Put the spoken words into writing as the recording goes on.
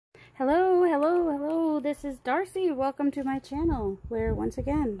Hello, hello, hello, this is Darcy. Welcome to my channel, where once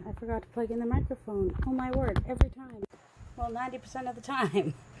again, I forgot to plug in the microphone. Oh my word, every time. Well, 90% of the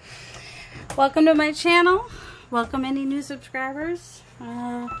time. Welcome to my channel. Welcome any new subscribers.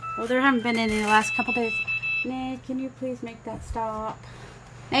 Well, there haven't been any the last couple days. Nate, can you please make that stop?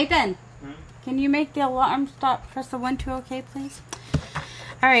 Nathan, can you make the alarm stop? Press the 1, 2, okay, please?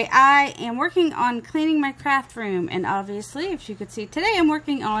 Alright, I am working on cleaning my craft room, and obviously, if you could see, today I'm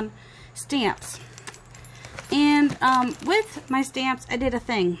working on stamps. And with my stamps, I did a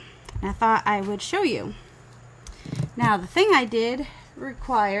thing. I thought I would show you. Now, the thing I did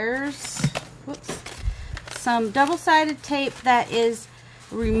requires some double-sided tape that is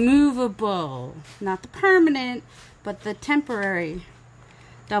removable. Not the permanent, but the temporary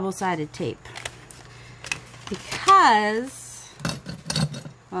double-sided tape. Because...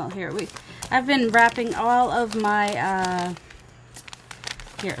 well, I've been wrapping all of my,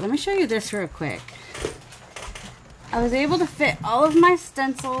 here, let me show you this real quick. I was able to fit all of my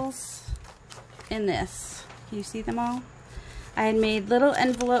stencils in this. Can you see them all? I had made little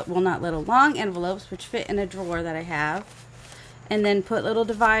long envelopes, which fit in a drawer that I have. And then put little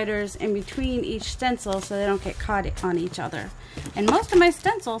dividers in between each stencil so they don't get caught on each other. And most of my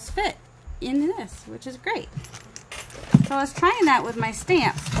stencils fit in this, which is great. So I was trying that with my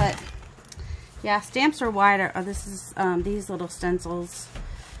stamps, but yeah, stamps are wider. Oh, this is these little stencils.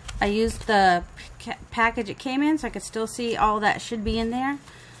 I used the package it came in so I could still see all that should be in there.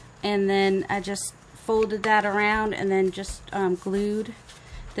 And then I just folded that around and then just glued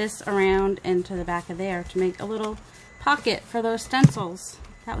this around into the back of there to make a little pocket for those stencils.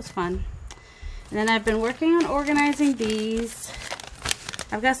 That was fun. And then I've been working on organizing these.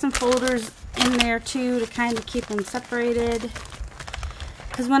 I've got some folders in there too to kind of keep them separated,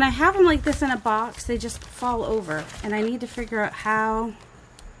 because when I have them like this in a box they just fall over, and I need to figure out how.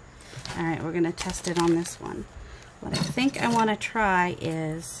 Alright, we're going to test it on this one. What I think I want to try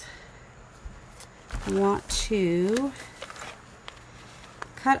is I want to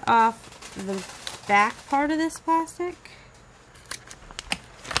cut off the back part of this plastic,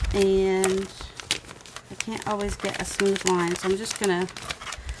 and I can't always get a smooth line, so I'm just going to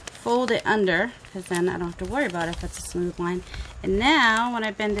fold it under, because then I don't have to worry about if it's a smooth line. And now when I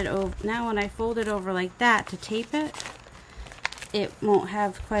bend it over, when I fold it over like that to tape it, it won't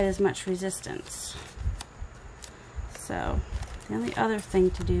have quite as much resistance. So the only other thing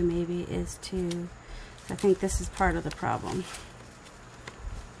to do maybe is to, I think this is part of the problem.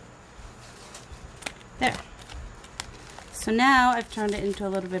 There. So now I've turned it into a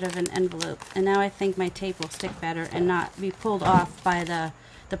little bit of an envelope, and now I think my tape will stick better and not be pulled off by the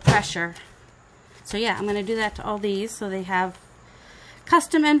pressure. So yeah, I'm going to do that to all these so they have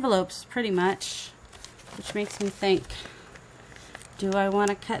custom envelopes pretty much, which makes me think, do I want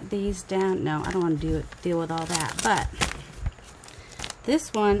to cut these down? No, I don't want to deal with all that, but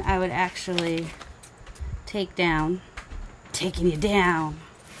this one I would actually take down, taking you down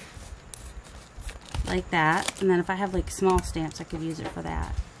like that, and then if I have like small stamps I could use it for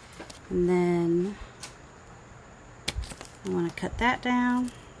that. And then I want to cut that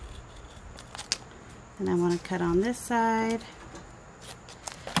down, and I want to cut on this side,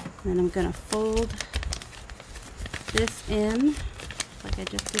 and then I'm going to fold this in like I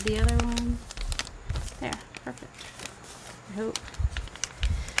just did the other one. There, perfect. I hope.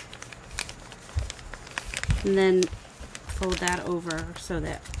 And then fold that over so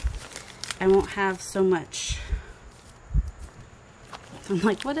that I won't have so much. I'm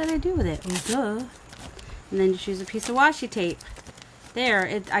like, what did I do with it? Oh, duh. And then just use a piece of washi tape.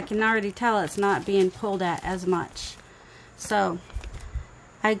 There, I can already tell it's not being pulled at as much. So,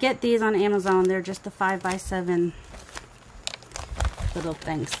 I get these on Amazon. They're just the 5x7 little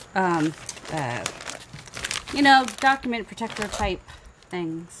things. You know, document protector type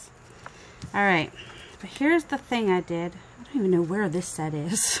things. Alright, but here's the thing I did. I don't even know where this set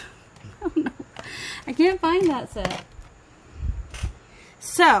is. I don't know. I can't find that set.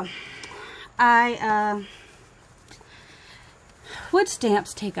 So, wood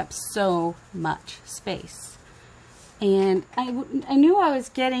stamps take up so much space, and I knew I was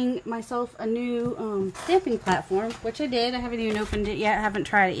getting myself a new stamping platform, which I did. I haven't even opened it yet, I haven't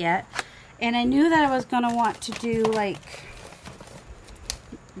tried it yet, and I knew that I was going to want to do like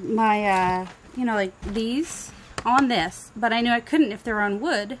my you know, like these on this, but I knew I couldn't if they were on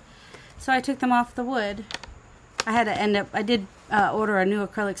wood, so I took them off the wood. I had to I did order a new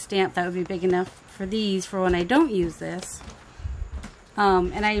acrylic stamp that would be big enough for these for when I don't use this.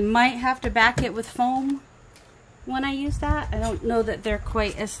 And I might have to back it with foam when I use that. I don't know that they're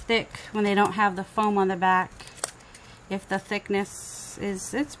quite as thick when they don't have the foam on the back. If the thickness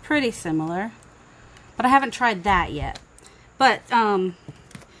it's pretty similar. But I haven't tried that yet. But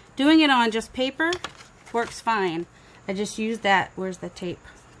doing it on just paper works fine. I just used that. Where's the tape?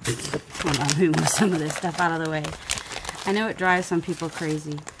 Hold on, let me move some of this stuff out of the way. I know it drives some people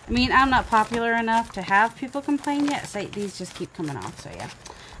crazy. I mean, I'm not popular enough to have people complain yet, so these just keep coming off. So yeah,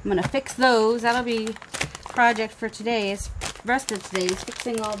 I'm gonna fix those. That'll be project for today's rest of today is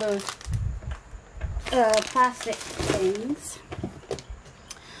fixing all those plastic things.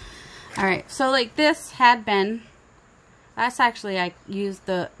 All right, so like this had been. That's actually I used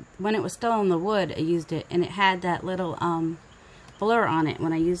when it was still on the wood. I used it, and it had that little blur on it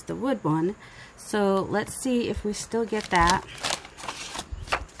when I used the wood one. So let's see if we still get that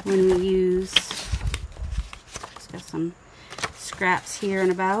when we use. Just got some scraps here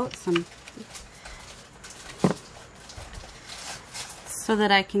and about some, so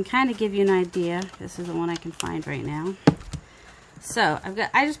that I can kind of give you an idea. This is the one I can find right now. So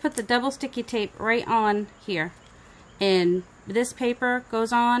I just put the double sticky tape right on here, and this paper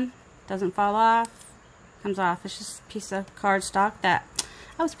goes on, doesn't fall off, comes off. It's just a piece of cardstock that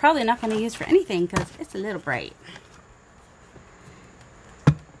I was probably not going to use for anything because it's a little bright.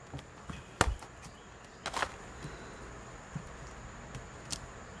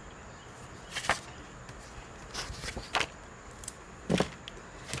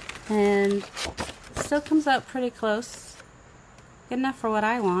 And it still comes out pretty close. Good enough for what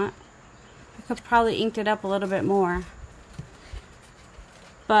I want. I could probably inked it up a little bit more.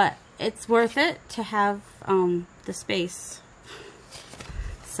 But it's worth it to have the space.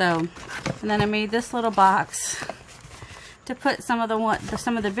 So, and then I made this little box to put some of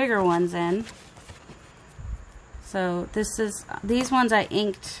the bigger ones in. So these ones I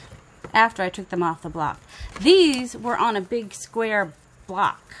inked after I took them off the block. These were on a big square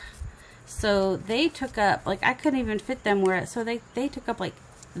block. So they took up, like I couldn't even fit them so they took up like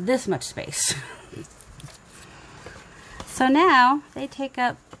this much space. So now they take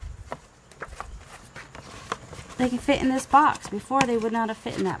up, they can fit in this box. Before they would not have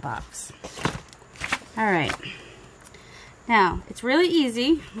fit in that box. Alright. Now, it's really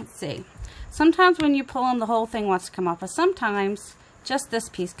easy. Let's see. Sometimes when you pull them, the whole thing wants to come off. But sometimes just this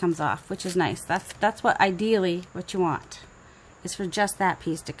piece comes off, which is nice. That's what ideally what you want, is for just that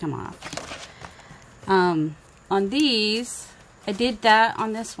piece to come off. On these, I did that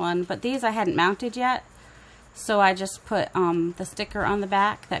on this one, but these I hadn't mounted yet. So I just put the sticker on the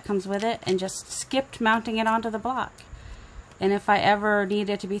back that comes with it and just skipped mounting it onto the block. And if I ever need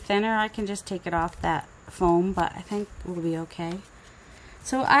it to be thinner, I can just take it off that foam, but I think we'll be okay.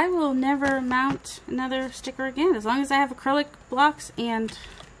 So I will never mount another sticker again. As long as I have acrylic blocks and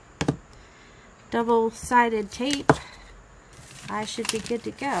double-sided tape, I should be good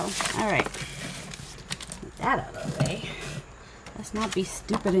to go. Alright. Get that out of the way. Let's not be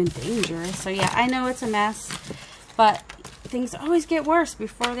stupid and dangerous. So yeah, I know it's a mess, but things always get worse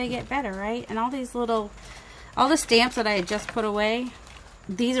before they get better, right? And all the stamps that I had just put away,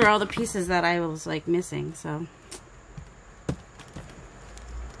 these are all the pieces that I was like missing, so.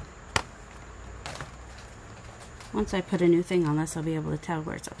 Once I put a new thing on this, I'll be able to tell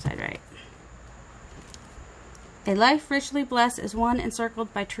where it's upside right. A life richly blessed is one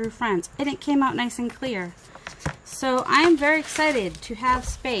encircled by true friends. And it came out nice and clear. So I am very excited to have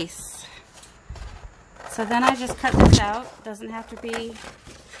space. So then I just cut this out. Doesn't have to be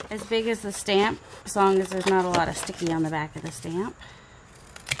as big as the stamp, as long as there's not a lot of sticky on the back of the stamp.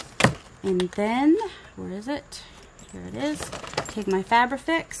 And then, where is it? Here it is. Take my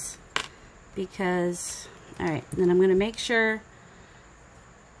Fabrifix, because, alright, then I'm going to make sure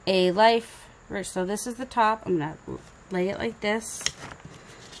a life rich, so this is the top. I'm going to lay it like this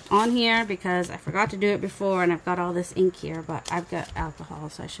on here because I forgot to do it before, and I've got all this ink here, but I've got alcohol,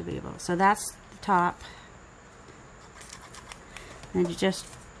 so I should be able to. So that's the top. And you just,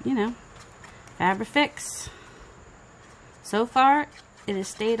 you know, Fabrifix. So far, it has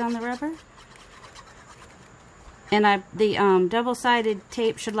stayed on the rubber. And the double-sided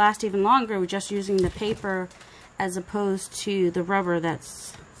tape should last even longer with just using the paper as opposed to the rubber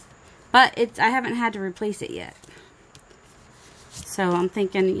that's... But I haven't had to replace it yet. So I'm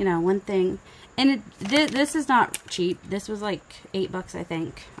thinking, you know, one thing... And this is not cheap. This was like $8, I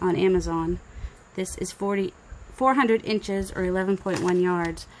think, on Amazon. This is 400 inches or 11.1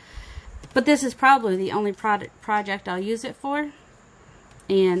 yards. But this is probably the only project I'll use it for.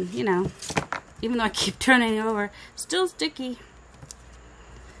 And, you know, even though I keep turning it over, still sticky.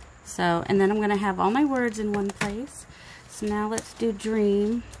 So, and then I'm going to have all my words in one place. So now let's do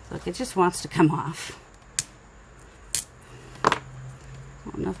dream. Look, it just wants to come off. I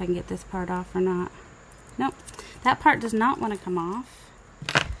don't know if I can get this part off or not. Nope, that part does not want to come off.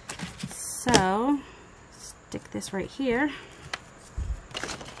 So, stick this right here.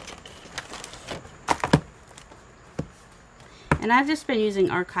 And I've just been using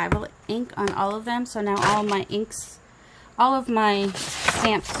archival ink on all of them, so now all my inks, all of my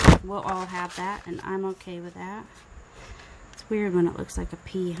stamps will all have that, and I'm okay with that. It's weird when it looks like a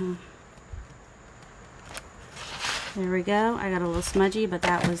P, huh? There we go. I got a little smudgy, but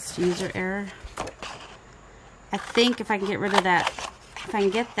that was user error. I think if I can get rid of that, if I can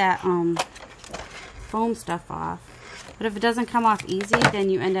get that foam stuff off. But if it doesn't come off easy, then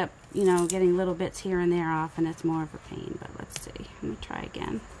you end up, you know, getting little bits here and there off, and it's more of a pain. But let's see. Let me try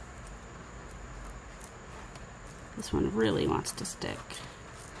again. This one really wants to stick.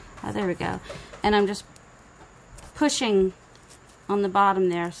 Oh, there we go. And I'm just pushing on the bottom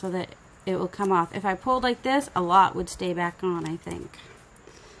there so that it will come off. If I pulled like this, a lot would stay back on, I think.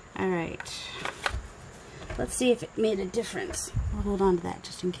 Alright. Let's see if it made a difference. I'll hold on to that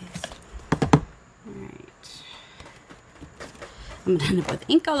just in case. Alright. I'm going to end up with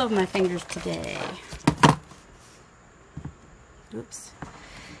ink all over my fingers today. Oops.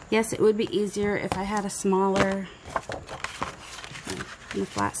 Yes, it would be easier if I had a smaller, and a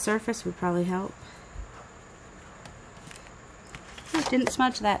flat surface would probably help. It didn't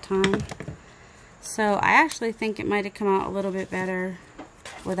smudge that time. So I actually think it might have come out a little bit better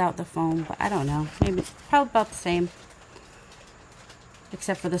without the foam, but I don't know. Maybe it's probably about the same.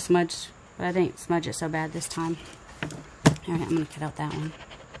 Except for the smudge, but I didn't smudge it so bad this time. Alright, I'm going to cut out that one.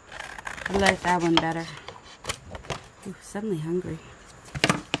 I like that one better. Ooh, suddenly hungry.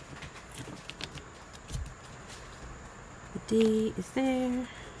 The D is there.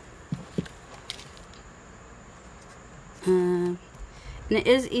 And it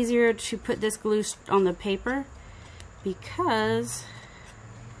is easier to put this glue on the paper because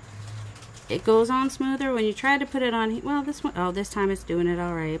it goes on smoother when you try to put it on. Well, this one, oh, this time it's doing it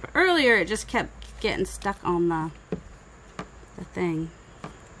alright. But earlier it just kept getting stuck on the thing.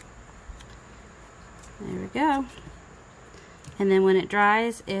 There we go. And then when it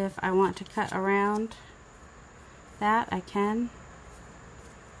dries, if I want to cut around that, I can.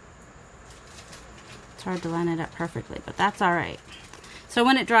 It's hard to line it up perfectly, but that's alright. So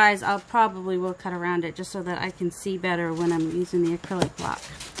when it dries, I'll probably will cut around it just so that I can see better when I'm using the acrylic block.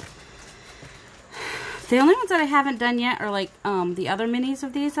 The only ones that I haven't done yet are like the other minis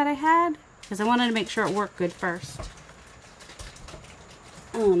of these that I had, because I wanted to make sure it worked good first.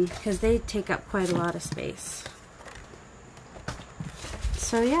 Because they take up quite a lot of space.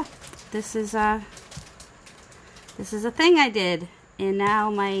 So yeah, this is a thing I did, and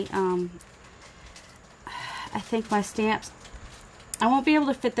now my I think my stamps, I won't be able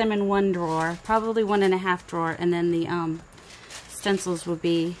to fit them in one drawer, probably 1.5 drawer, and then the stencils will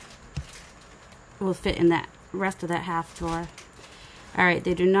fit in that rest of that half drawer. Alright,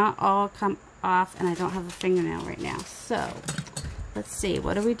 they do not all come off, and I don't have a fingernail right now, so let's see,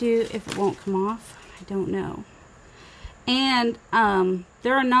 what do we do if it won't come off? I don't know. And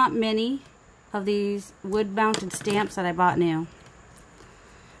there are not many of these wood mounted stamps that I bought new.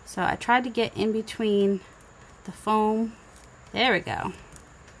 So I tried to get in between the foam. There we go. I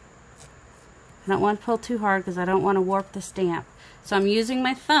don't want to pull too hard because I don't want to warp the stamp. So I'm using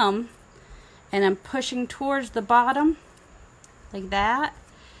my thumb and I'm pushing towards the bottom like that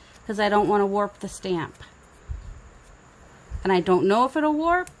because I don't want to warp the stamp. And I don't know if it'll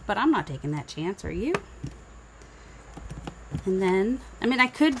warp, but I'm not taking that chance, are you? And then, I mean, I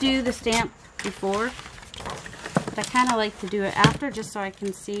could do the stamp before, but I kind of like to do it after just so I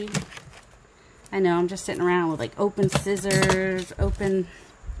can see. I know, I'm just sitting around with like open scissors,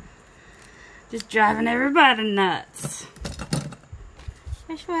 just driving everybody nuts.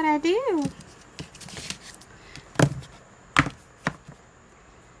 That's what I do.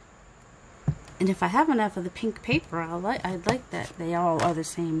 And if I have enough of the pink paper, I'd like that they all are the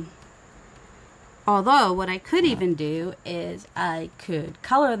same. Although, what I could even do is I could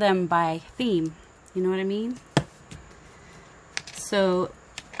color them by theme. You know what I mean? So,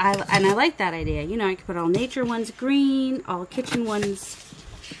 I like that idea. You know, I could put all nature ones green, all kitchen ones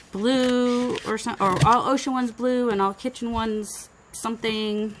blue, or all ocean ones blue, and all kitchen ones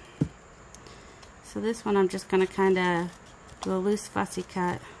something. So this one I'm just going to kind of do a loose fussy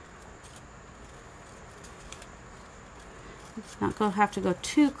cut. It's not going to have to go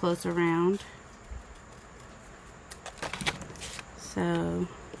too close around. So,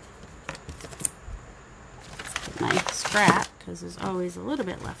 get my scrap, because there's always a little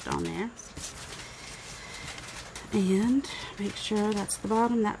bit left on there. And make sure that's the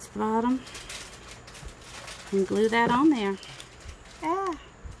bottom, and glue that on there. Ah.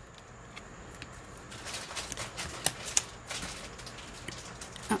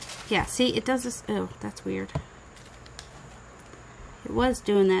 Oh, Yeah, see, it does this. Oh, that's weird. It was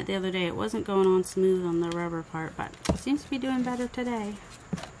doing that the other day. It wasn't going on smooth on the rubber part, but it seems to be doing better today.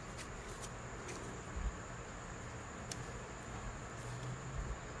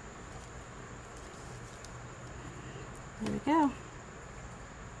 There we go.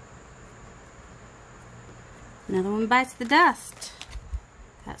 Another one bites the dust.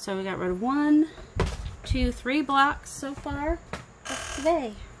 So we got rid of 1, 2, 3 blocks so far. That's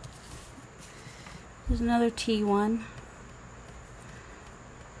today. There's another T1.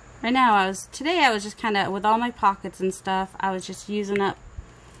 Right now, today I was just kind of, with all my pockets and stuff, I was just using up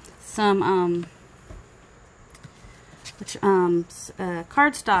some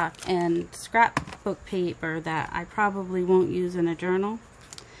cardstock and scrapbook paper that I probably won't use in a journal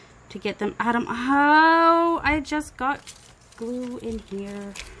to get them out of. Oh, I just got glue in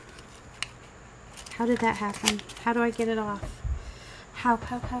here. How did that happen? How do I get it off? How?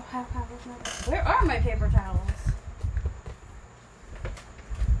 Where are my paper towels?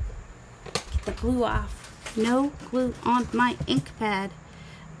 Get the glue off. No glue on my ink pad.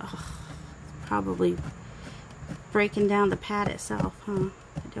 Ugh, probably breaking down the pad itself, huh?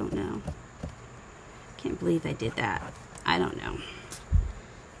 I don't know. Can't believe I did that. I don't know.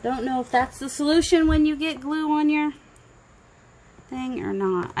 Don't know if that's the solution when you get glue on your thing or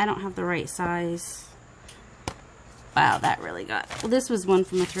not. I don't have the right size. Wow, that really got... Well, this was one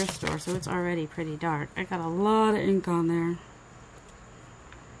from a thrift store, so it's already pretty dark. I got a lot of ink on there.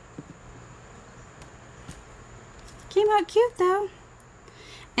 Came out cute, though.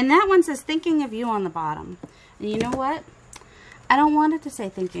 And that one says thinking of you on the bottom. And you know what? I don't want it to say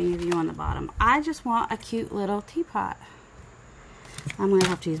thinking of you on the bottom. I just want a cute little teapot. I'm going to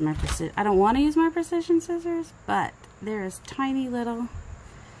have to use my precision... I don't want to use my precision scissors, but there is tiny little...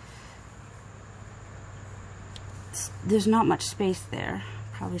 There's not much space there.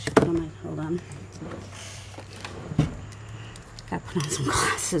 Probably should put on my... Hold on. Gotta put on some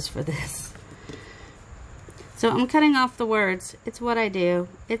glasses for this. So I'm cutting off the words. It's what I do.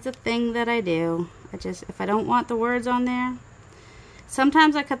 It's a thing that I do. If I don't want the words on there,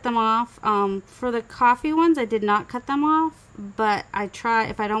 sometimes I cut them off. For the coffee ones, I did not cut them off, but I try,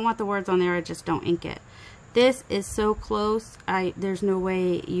 if I don't want the words on there, I just don't ink it. This is so close, there's no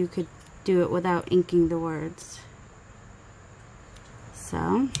way you could do it without inking the words.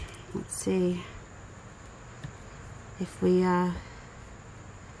 So, let's see if we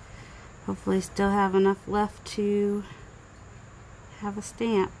hopefully still have enough left to have a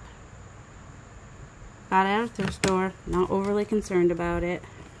stamp. Got it at a thrift store. Not overly concerned about it.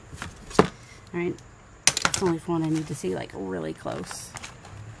 Alright. That's only one I need to see like really close.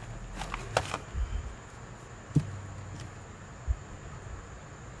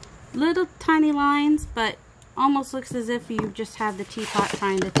 Little tiny lines, but almost looks as if you just have the teapot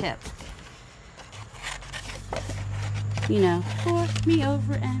trying to tip. You know, pour me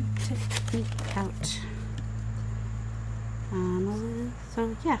over and tip me out.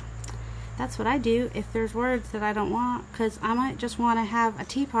 So yeah. That's what I do if there's words that I don't want, because I might just want to have a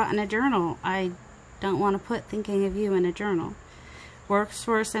teapot in a journal. I don't want to put thinking of you in a journal. Works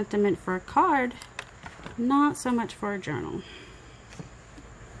for a sentiment for a card, not so much for a journal.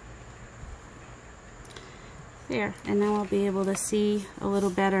 There, and now I'll be able to see a little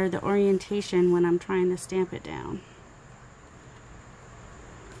better the orientation when I'm trying to stamp it down.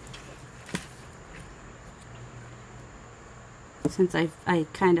 Since I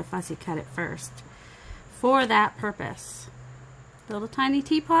kind of fussy cut it first. For that purpose. Little tiny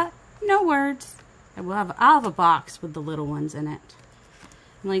teapot, no words. I'll have a box with the little ones in it.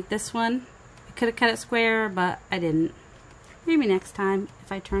 Like this one, I could have cut it square, but I didn't. Maybe next time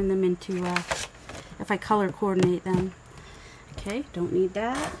if I turn them into, if I color coordinate them. Okay, don't need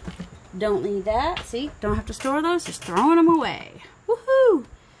that. Don't need that. See, don't have to store those, just throwing them away. Woohoo!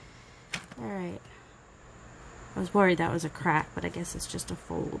 Alright. I was worried that was a crack, but I guess it's just a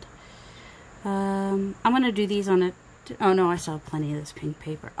fold. I'm going to do these on a... Oh, no, I still have plenty of this pink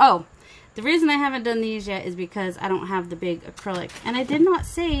paper. Oh, the reason I haven't done these yet is because I don't have the big acrylic. And I did not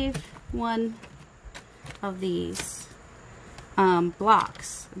save one of these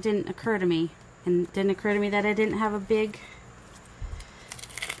blocks. It didn't occur to me. And it didn't occur to me that I didn't have a big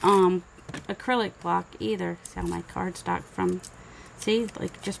acrylic block either. So my cardstock from... See,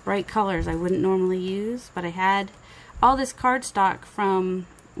 like just bright colors I wouldn't normally use, but I had all this cardstock from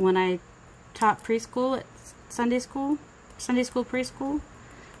when I taught preschool at Sunday school preschool,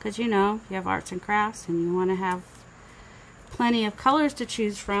 because you know, you have arts and crafts and you want to have plenty of colors to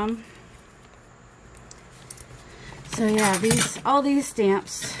choose from. So yeah, all these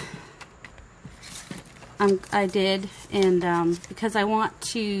stamps I did, and because I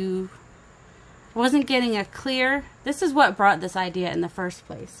wasn't getting a clear. This is what brought this idea in the first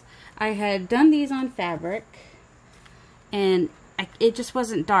place. I had done these on fabric, and it just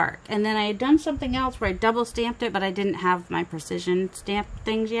wasn't dark. And then I had done something else where I double stamped it, but I didn't have my precision stamp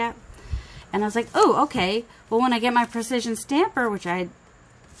things yet. And I was like, oh, okay. Well, when I get my precision stamper, which I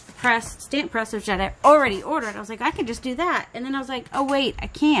stamp press, which I already ordered, I was like, I could just do that. And then I was like, oh wait, I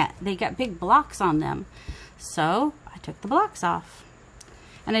can't. They got big blocks on them. So I took the blocks off.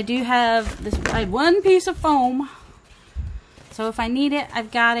 And I do have this. I had one piece of foam. So if I need it, I've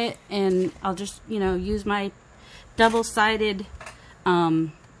got it, and I'll just, you know, use my double-sided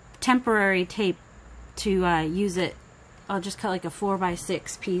temporary tape to use it. I'll just cut like a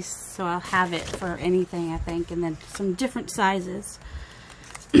 4x6 piece, so I'll have it for anything, I think, and then some different sizes,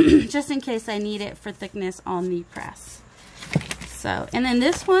 just in case I need it for thickness on the press. So, and then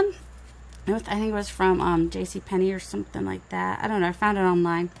this one, I think it was from JCPenney or something like that. I don't know. I found it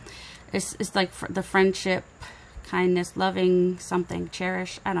online. It's like the friendship, kindness, loving, something,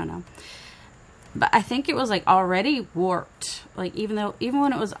 cherish. I don't know. But I think it was like already warped. Like even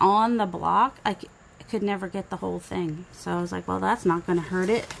when it was on the block, I could never get the whole thing. So I was like, well, that's not going to hurt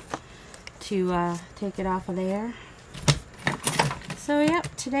it to take it off of there. So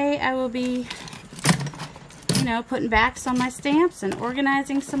yep, today I will be, you know, putting backs on my stamps and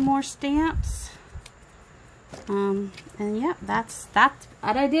organizing some more stamps. And yep, that's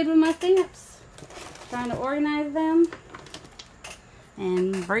what I did with my stamps. Trying to organize them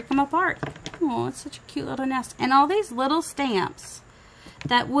and break them apart. Oh, it's such a cute little nest. And all these little stamps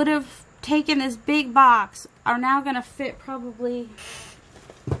that would have taken this big box are now going to fit probably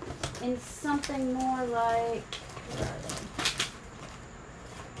in something more like, where are they?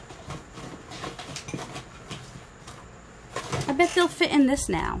 I bet they'll fit in this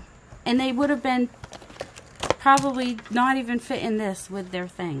now. And they would have been probably not even fit in this with their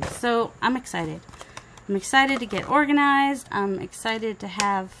things. So I'm excited. I'm excited to get organized. I'm excited to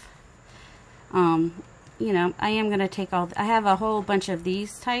have, you know, I am going to take I have a whole bunch of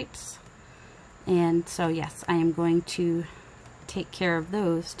these types. And so, yes, I am going to take care of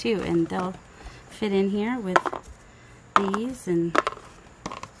those too. And they'll fit in here with these. And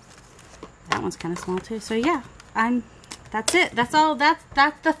that one's kind of small too. So, yeah, that's it. That's all. That's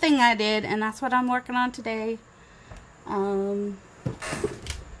the thing I did. And that's what I'm working on today.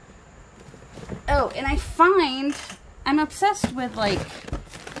 Oh, and I'm obsessed with like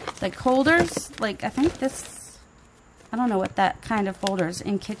holders. Like, I think this, I don't know what that kind of holders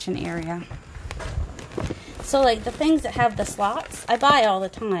in kitchen area. So like the things that have the slots, I buy all the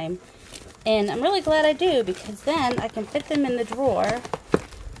time. And I'm really glad I do, because then I can fit them in the drawer.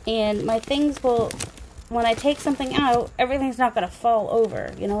 And my things will, when I take something out, everything's not going to fall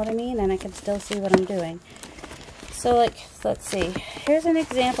over. You know what I mean? And I can still see what I'm doing. So like, let's see. Here's an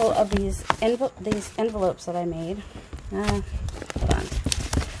example of these envelopes that I made. Hold on.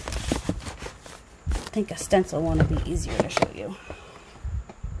 I think a stencil one would be easier to show you.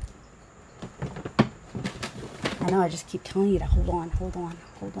 I know I just keep telling you to hold on, hold on,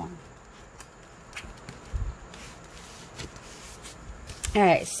 hold on.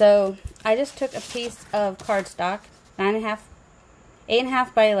 Alright, so I just took a piece of cardstock,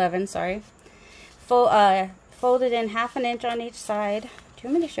 8.5 by 11, sorry. Folded in 1/2 inch on each side. Do you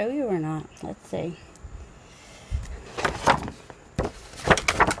want me to show you or not? Let's see.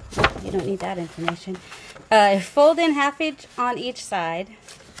 You don't need that information. Fold in 1/2 inch on each side.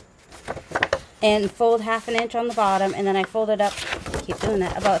 And fold 1/2 inch on the bottom. And then I fold it up, keep doing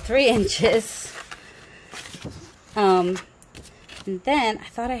that, about 3 inches. And then, I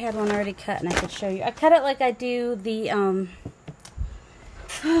thought I had one already cut and I could show you. I cut it like I do the,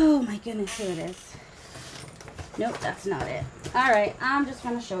 oh my goodness, here it is. Nope, that's not it. Alright, I'm just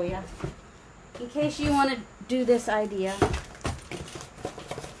going to show you. In case you want to do this idea.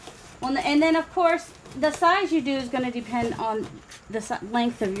 Well, and then, of course, the size you do is going to depend on the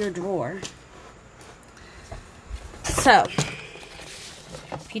length of your drawer. So,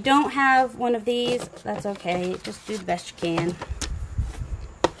 if you don't have one of these, that's okay. Just do the best you can.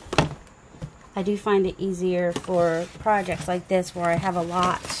 I do find it easier for projects like this where I have a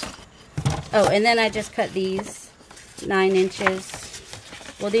lot. Oh, and then I just cut these 9 inches.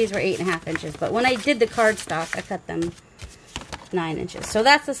 Well, these were 8.5 inches, but when I did the cardstock, I cut them 9 inches. So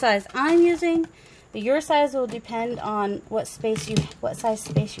that's the size I'm using. But your size will depend on what size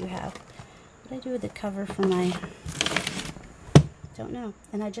space you have. What did I do with the cover for my? Don't know.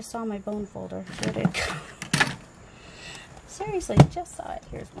 And I just saw my bone folder. Where did it go? Seriously, just saw it.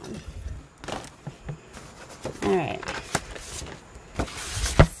 Here's one. All right.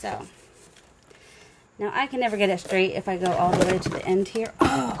 So Now I can never get it straight if I go all the way to the end here.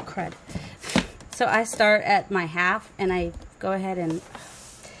 Oh, crud. So I start at my half and I go ahead and,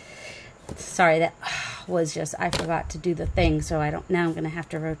 sorry, that was just, I forgot to do the thing, so now I'm going to have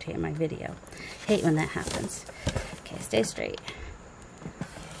to rotate my video. Hate when that happens. Okay, stay straight.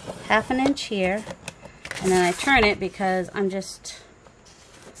 1/2 inch here, and then I turn it because I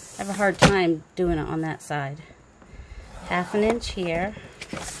have a hard time doing it on that side. 1/2 inch here,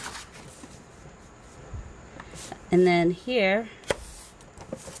 and then here,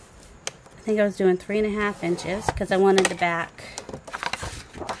 I think I was doing 3.5 inches because I wanted the back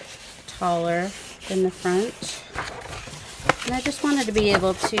taller than the front, and I just wanted to be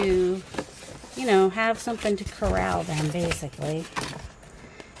able to, you know, have something to corral them basically.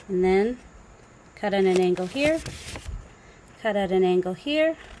 And then cut at an angle here, cut at an angle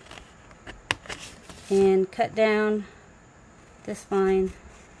here, and cut down this line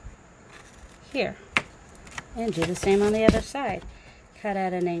here, and do the same on the other side. Cut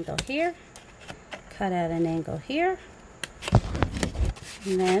at an angle here, cut at an angle here,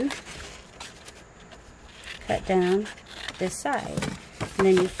 and then cut down this side. And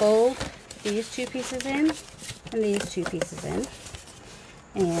then you fold these 2 pieces in and these 2 pieces in,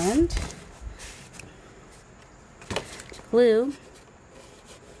 and glue.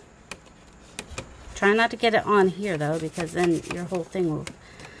 Try not to get it on here though, because then your whole thing will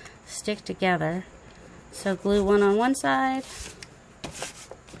stick together. So glue one on one side,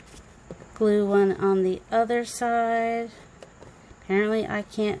 glue one on the other side. Apparently I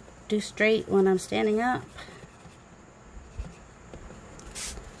can't do straight when I'm standing up.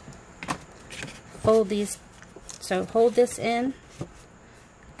 Fold these, so hold this in,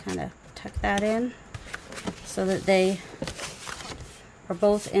 kind of tuck that in so that they are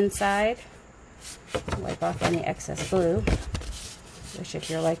both inside. Wipe off any excess glue, which if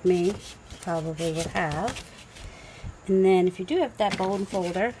you're like me, you probably would have. And then if you do have that bone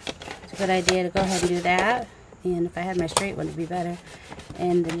folder, it's a good idea to go ahead and do that. And if I had my straight one, it'd be better.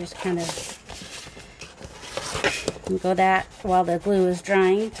 And then just kind of go that while the glue is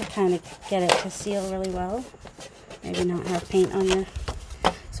drying to kind of get it to seal really well. Maybe not have paint on you.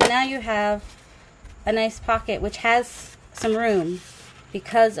 So now you have a nice pocket which has some room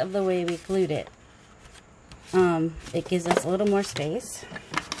because of the way we glued it. It gives us a little more space.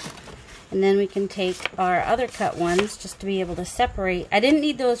 And then we can take our other cut ones just to be able to separate. I didn't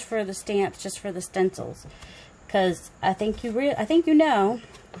need those for the stamps, just for the stencils, because I think you know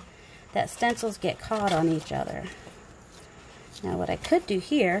that stencils get caught on each other. Now what I could do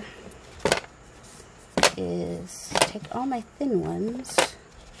here is take all my thin ones.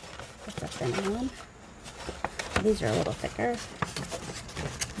 What's a thin one? These are a little thicker.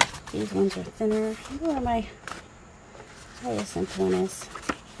 These ones are thinner. Where my hyacinth one is?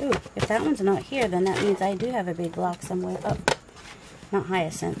 Ooh, if that one's not here, then that means I do have a big block somewhere. Oh, not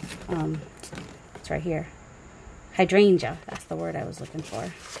hyacinth. It's right here. Hydrangea. That's the word I was looking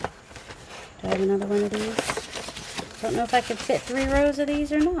for. Do I have another one of these? Don't know if I could fit 3 rows of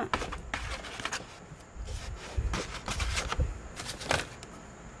these or not.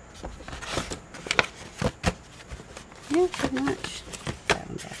 Yeah, pretty much. That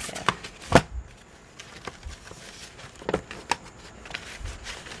one's back there.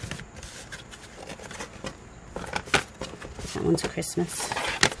 That one's Christmas.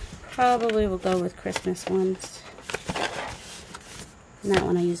 Probably will go with Christmas ones. And that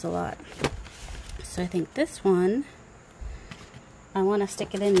one I use a lot. So I think this one, I want to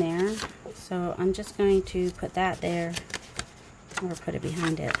stick it in there. So I'm just going to put that there, or put it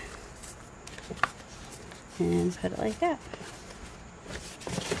behind it. And put it like that.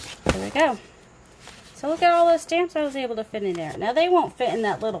 There we go. So look at all those stamps I was able to fit in there. Now they won't fit in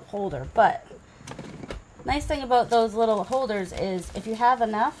that little holder, but nice thing about those little holders is if you have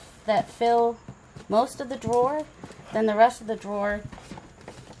enough that fill most of the drawer, then the rest of the drawer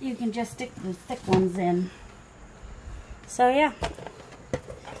you can just stick the thick ones in. So yeah,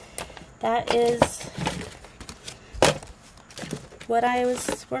 that is what I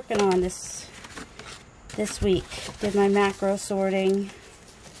was working on this week. Did my macro sorting.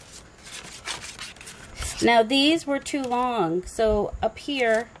 Now these were too long, so up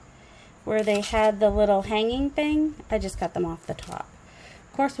here where they had the little hanging thing, I just cut them off the top.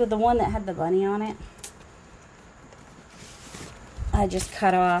 Of course, with the one that had the bunny on it, I just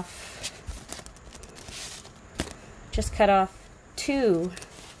cut off 2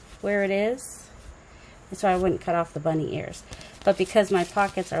 where it is, so I wouldn't cut off the bunny ears. But because my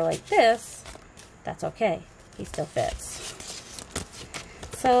pockets are like this, that's okay. He still fits.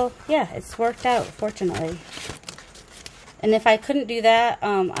 So yeah, it's worked out, fortunately. And if I couldn't do that,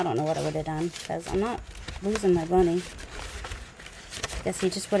 I don't know what I would have done, because I'm not losing my bunny. Guess he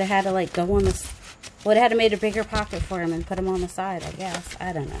just would have had to like go on this, would have had to made a bigger pocket for him and put him on the side, I guess.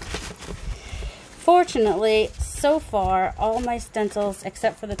 I don't know. Fortunately, so far, all my stencils,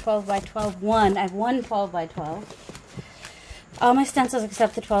 except for the 12 by 12 one, I have one 12 by 12. All my stencils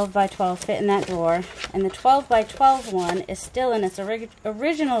except the 12 by 12 fit in that drawer. And the 12 by 12 one is still in its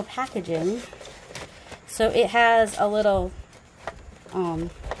original packaging. So it has a little,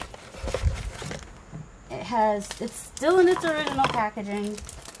 it's still in its original packaging.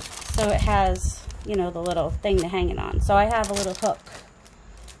 So it has, you know, the little thing to hang it on. So I have a little hook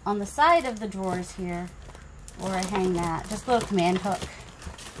on the side of the drawers here where I hang that. Just a little command hook.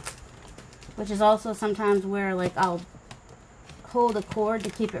 Which is also sometimes where, like, I'll hold a cord to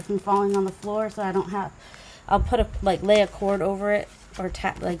keep it from falling on the floor, so I don't have, I'll put a, like, lay a cord over it, or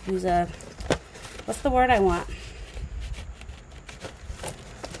tap, like, use a, what's the word I want?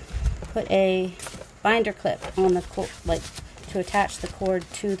 Put a binder clip on the cord, like, to attach the cord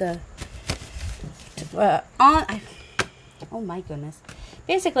to the, oh my goodness.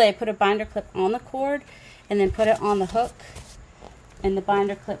 Basically, I put a binder clip on the cord, and then put it on the hook, and the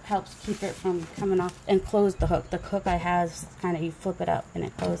binder clip helps keep it from coming off, and close the hook. The hook I have, kind of, you flip it up and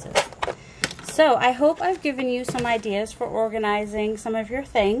it closes. So I hope I've given you some ideas for organizing some of your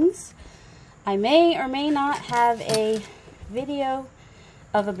things. I may or may not have a video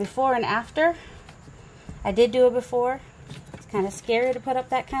of a before and after. I did do a before. It's kind of scary to put up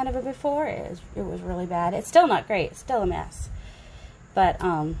that kind of a before. It was really bad. It's still not great. It's still a mess. But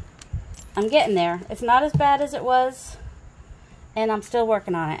I'm getting there. It's not as bad as it was. And I'm still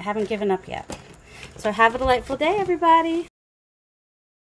working on it. Haven't given up yet. So have a delightful day, everybody.